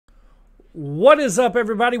What is up,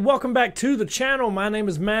 everybody? Welcome back to the channel. My name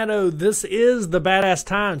is Matto. This is the Badass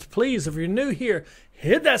Times. Please, if you're new here,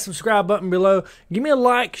 hit that subscribe button below. Give me a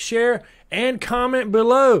like, share, and comment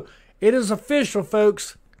below. It is official,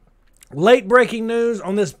 folks. Late breaking news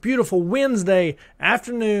on this beautiful Wednesday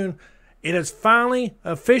afternoon. It has finally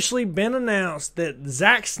officially been announced that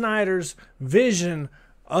Zack Snyder's vision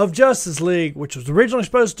of Justice League, which was originally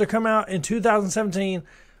supposed to come out in 2017,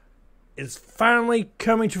 is finally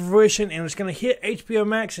coming to fruition, and it's going to hit HBO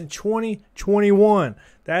Max in 2021.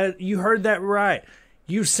 You heard that right.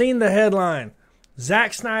 You've seen the headline.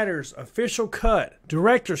 Zack Snyder's official cut,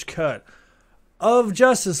 director's cut of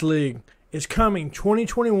Justice League is coming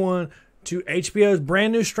 2021 to HBO's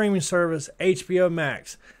brand new streaming service, HBO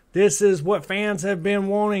Max. This is what fans have been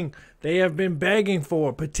wanting. They have been begging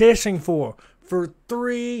for, petitioning for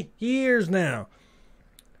 3 years now.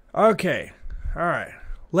 Okay, all right.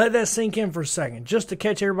 Let that sink in for a second, just to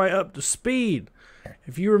catch everybody up to speed.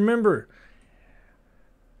 If you remember,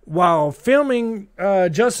 while filming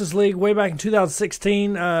Justice League way back in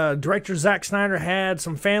 2016, director Zack Snyder had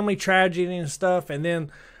some family tragedy and stuff, and then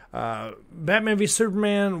Batman v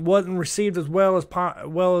Superman wasn't received as well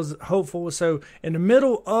as hopeful. So in the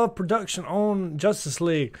middle of production on Justice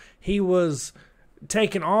League, he was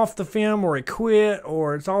taken off the film, or he quit,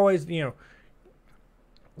 or it's always,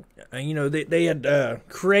 they had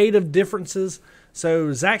creative differences.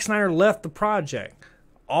 So Zack Snyder left the project.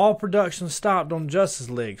 All production stopped on Justice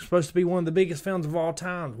League. It's supposed to be one of the biggest films of all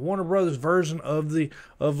time. Warner Brothers' version of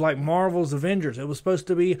Marvel's Avengers. It was supposed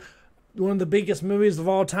to be one of the biggest movies of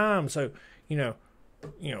all time. So,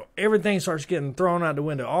 everything starts getting thrown out the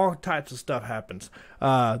window. All types of stuff happens.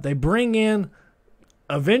 They bring in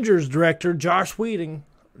Avengers director Josh Whedon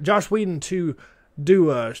to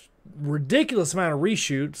do a ridiculous amount of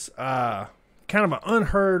reshoots, kind of an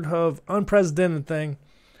unheard of, unprecedented thing.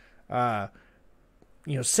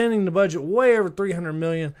 Sending the budget way over $300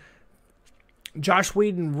 million. Josh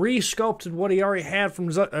Whedon re-sculpted what he already had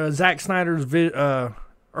from Zack Snyder's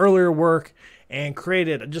earlier work and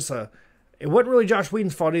created it wasn't really Josh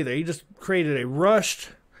Whedon's fault either. He just created a rushed,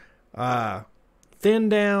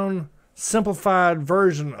 thinned down, simplified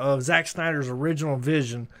version of Zack Snyder's original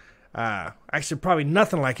vision. Actually, probably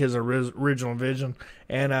nothing like his original vision,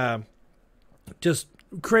 and just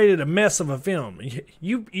created a mess of a film.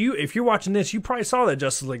 If you're watching this, you probably saw that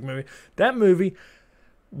Justice League movie. That movie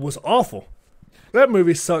was awful. That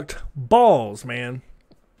movie sucked balls, man.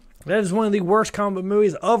 That is one of the worst comic book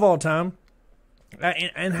movies of all time.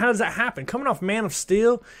 And how does that happen? Coming off Man of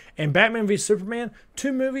Steel and Batman v Superman,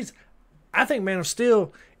 two movies. I think Man of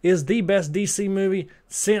Steel is the best DC movie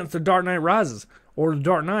since The Dark Knight Rises, or The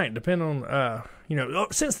Dark Knight, depending on,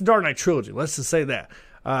 since the Dark Knight trilogy. Let's just say that.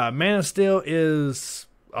 Man of Steel is,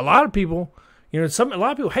 a lot of people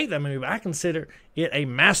hate that movie, but I consider it a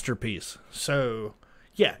masterpiece. So,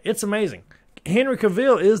 yeah, it's amazing. Henry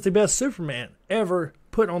Cavill is the best Superman ever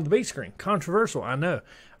put on the big screen. Controversial, I know.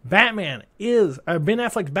 Ben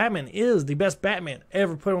Affleck's Batman is the best Batman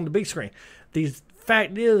ever put on the big screen. The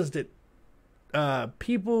fact is that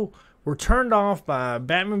people were turned off by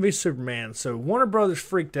Batman v Superman, so Warner Brothers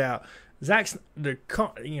freaked out. To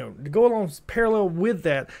go along parallel with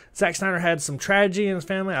that, Zack Snyder had some tragedy in his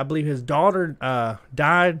family. I believe his daughter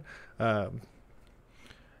died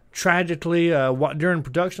tragically during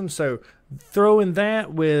production. So throw in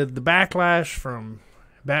that with the backlash from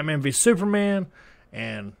Batman v Superman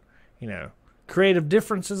and creative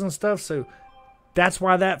differences and stuff. So that's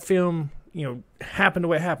why that film happened the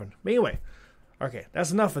way it happened. But anyway, okay,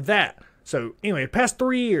 that's enough of that. So anyway, the past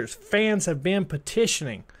 3 years, fans have been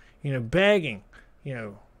petitioning, begging,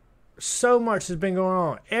 so much has been going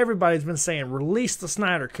on. Everybody's been saying, release the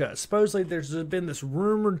Snyder Cut. Supposedly there's been this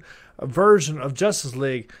rumored version of Justice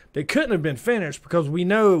League that couldn't have been finished because we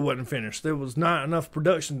know it wasn't finished. There was not enough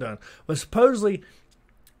production done. But supposedly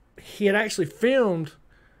he had actually filmed,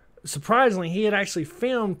 surprisingly,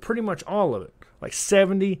 pretty much all of it. Like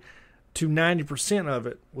 70 to 90% of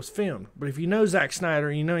it was filmed. But if you know Zack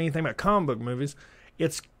Snyder, you know anything about comic book movies,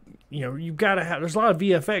 it's, you've got to have, there's a lot of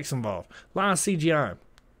VFX involved, a lot of CGI.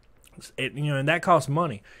 And that costs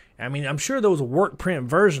money. I mean, I'm sure there was a work print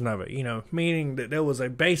version of it, meaning that there was a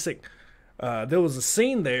basic, there was a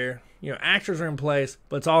scene there, actors are in place,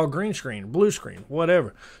 but it's all green screen, blue screen,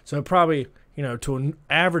 whatever. So probably, to an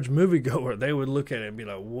average moviegoer, they would look at it and be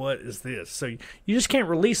like, what is this? So you just can't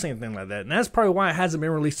release anything like that. And that's probably why it hasn't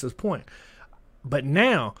been released to this point. But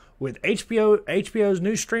now, with HBO's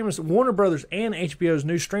new streaming, Warner Brothers and HBO's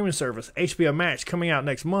new streaming service, HBO Max, coming out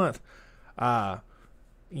next month,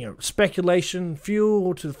 speculation,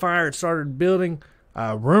 fuel to the fire, it started building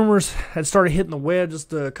Rumors had started hitting the web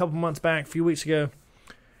just a couple months back, a few weeks ago.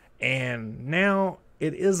 And now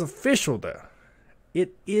it is official, though.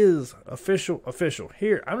 It is official.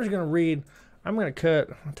 Here, I'm just going to read. I'm going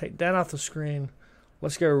to I'll take that off the screen.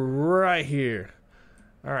 Let's go right here.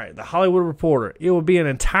 All right, The Hollywood Reporter. It will be an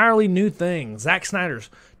entirely new thing. Zack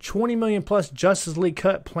Snyder's $20 million plus Justice League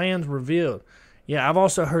cut plans revealed. Yeah, I've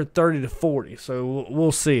also heard 30 to 40, so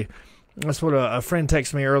we'll see. That's what a friend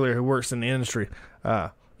texted me earlier who works in the industry.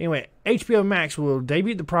 Anyway, HBO Max will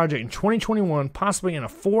debut the project in 2021, possibly in a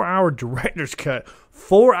 4-hour director's cut.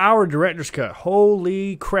 4-hour director's cut.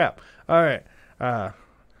 Holy crap. All right.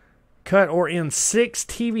 Cut or in 6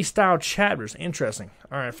 TV-style chapters. Interesting.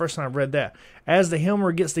 All right, first time I've read that. As the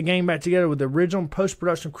Helmer gets the game back together with the original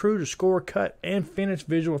post-production crew to score, cut, and finish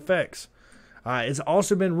visual effects. It's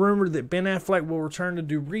also been rumored that Ben Affleck will return to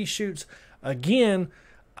do reshoots again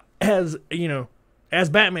as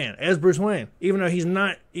Batman, as Bruce Wayne, even though he's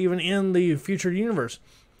not even in the future universe.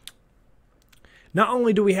 Not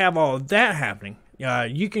only do we have all of that happening,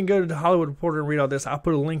 you can go to the Hollywood Reporter and read all this. I'll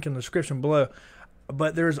put a link in the description below.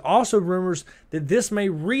 But there's also rumors that this may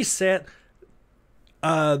reset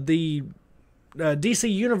the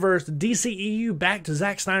DC Universe, the DCEU, back to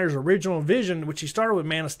Zack Snyder's original vision, which he started with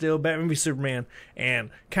Man of Steel, Batman v Superman, and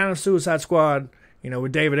kind of Suicide Squad,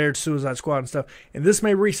 with David Ayer's Suicide Squad and stuff. And this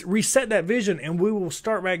may reset that vision, and we will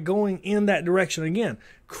start back going in that direction again.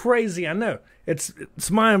 Crazy, I know. It's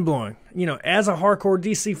mind-blowing. As a hardcore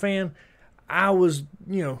DC fan, I was,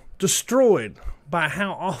 destroyed by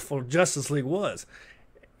how awful Justice League was.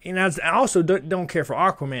 And I also don't care for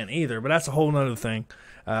Aquaman either, but that's a whole other thing.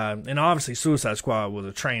 And obviously Suicide Squad was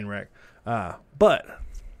a train wreck. But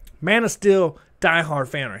Man of Steel, diehard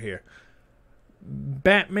fan right here.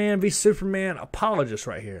 Batman v Superman apologist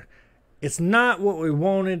right here. It's not what we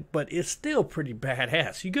wanted, but it's still pretty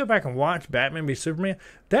badass. You go back and watch Batman v Superman,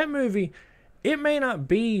 that movie, it may not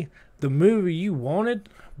be the movie you wanted,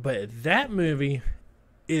 but that movie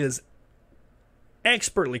is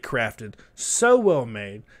expertly crafted, so well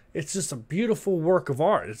made. It's just a beautiful work of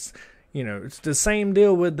art. It's it's the same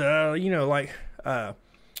deal with Rian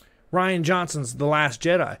Johnson's The Last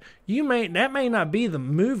Jedi. That may not be the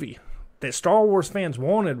movie that Star Wars fans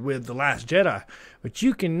wanted with The Last Jedi, but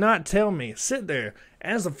you cannot tell me, sit there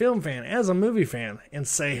as a film fan, as a movie fan, and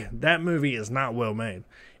say that movie is not well made.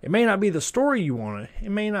 It may not be the story you wanted.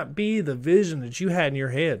 It may not be the vision that you had in your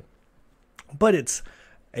head, but it's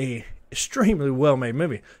a extremely well-made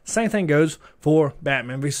movie. Same thing goes for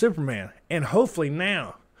Batman v Superman. And hopefully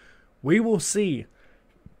now we will see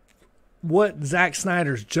what Zack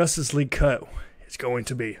Snyder's Justice League cut is going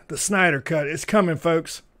to be. The Snyder Cut is coming,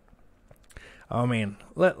 folks. Oh, man.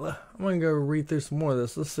 I'm going to go read through some more of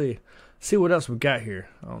this. Let's see what else we got here.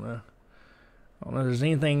 I don't know if there's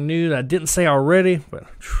anything new that I didn't say already, but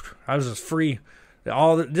I was just free.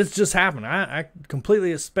 This just happened. I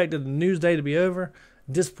completely expected the news day to be over.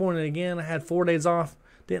 Disappointed again. I had 4 days off.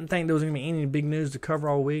 Didn't think there was going to be any big news to cover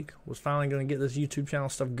all week. Was finally going to get this YouTube channel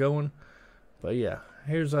stuff going. But yeah,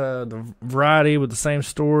 here's the Variety with the same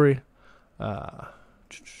story. But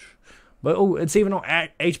it's even on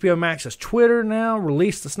HBO Max's Twitter now.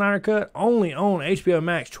 Released the Snyder Cut only on HBO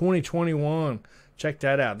Max 2021. Check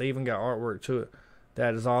that out. They even got artwork to it.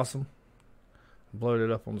 That is awesome. Blowed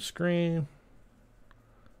it up on the screen.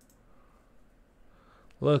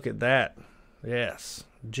 Look at that. Yes.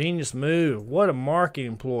 Genius move. What a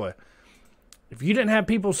marketing ploy. If you didn't have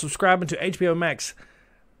people subscribing to HBO Max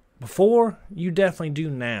before, you definitely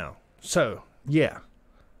do now. So, yeah.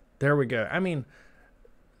 There we go. I mean,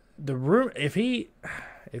 if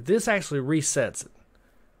this actually resets it,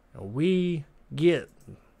 we get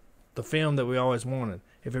the film that we always wanted.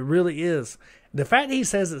 If it really is. The fact that he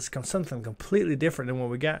says it's something completely different than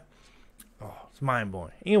what we got, it's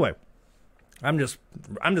mind-blowing. Anyway, I'm just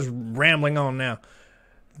rambling on now.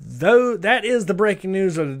 Though that is the breaking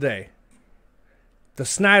news of the day. The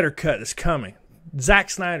Snyder Cut is coming. Zack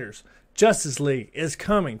Snyder's Justice League is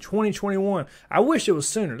coming 2021. I wish it was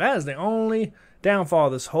sooner. That is the only downfall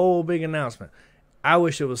of this whole big announcement. I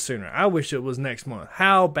wish it was sooner. I wish it was next month.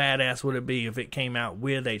 How badass would it be if it came out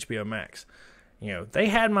with HBO Max? They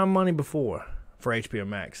had my money before for HBO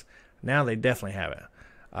Max. Now they definitely have it.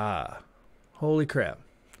 Holy crap.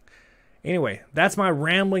 Anyway, that's my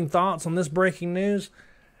rambling thoughts on this breaking news.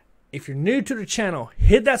 If you're new to the channel,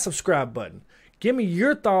 hit that subscribe button. Give me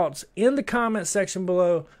your thoughts in the comment section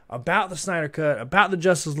below about the Snyder Cut, about the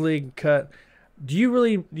Justice League cut. Do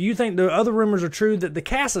you think the other rumors are true that the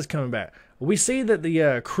cast is coming back? We see that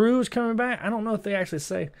the crew is coming back. I don't know if they actually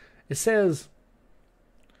say. It says,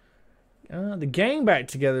 the gang back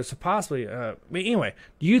together, so possibly. But anyway,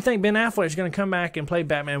 do you think Ben Affleck is going to come back and play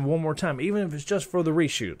Batman one more time, even if it's just for the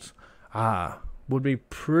reshoots? Would be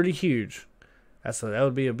pretty huge. That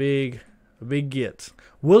would be a big get.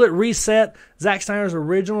 Will it reset Zack Snyder's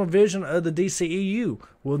original vision of the DCEU?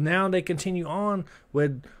 Will now they continue on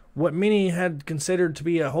with what many had considered to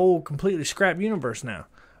be a whole completely scrap universe now?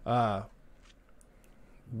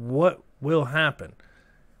 What will happen?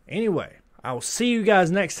 Anyway, I will see you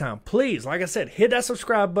guys next time. Please, like I said, hit that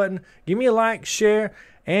subscribe button. Give me a like, share,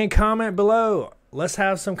 and comment below. Let's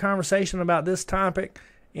have some conversation about this topic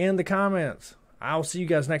in the comments. I will see you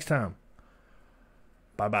guys next time.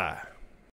 Bye-bye.